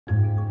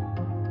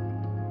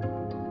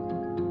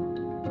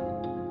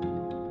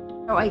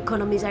Our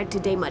economies are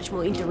today much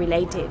more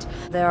interrelated.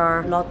 There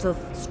are lots of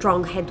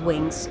strong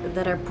headwinds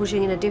that are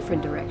pushing in a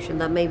different direction,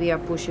 that maybe are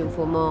pushing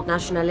for more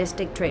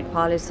nationalistic trade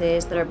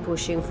policies, that are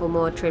pushing for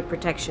more trade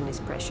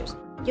protectionist pressures.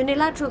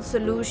 Unilateral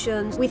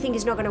solutions, we think,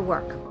 is not going to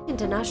work.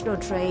 International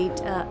trade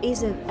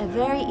is a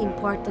very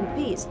important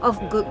piece of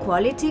good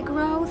quality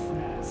growth,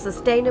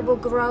 sustainable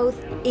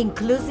growth,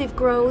 inclusive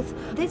growth.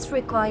 This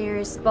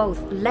requires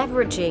both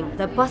leveraging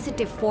the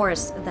positive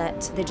force that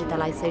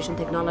digitalization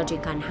technology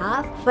can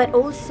have, but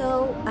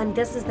also, and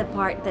this is the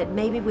part that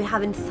maybe we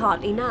haven't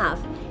thought enough,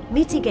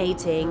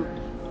 mitigating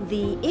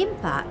the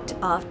impact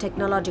of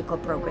technological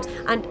progress.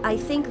 And I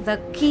think the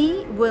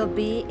key will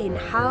be in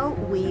how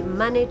we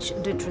manage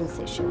the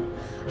transition.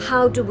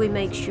 How do we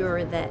make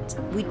sure that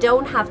we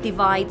don't have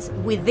divides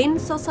within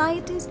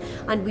societies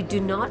and we do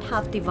not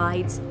have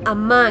divides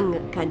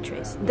among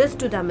countries? These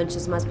two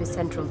dimensions must be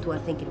central to our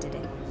thinking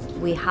today.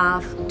 We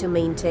have to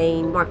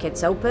maintain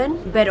markets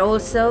open, but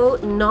also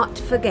not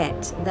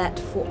forget that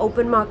for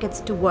open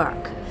markets to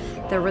work,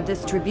 the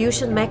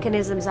redistribution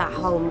mechanisms at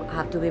home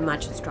have to be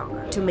much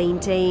stronger to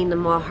maintain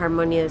more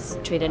harmonious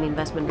trade and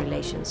investment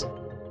relations.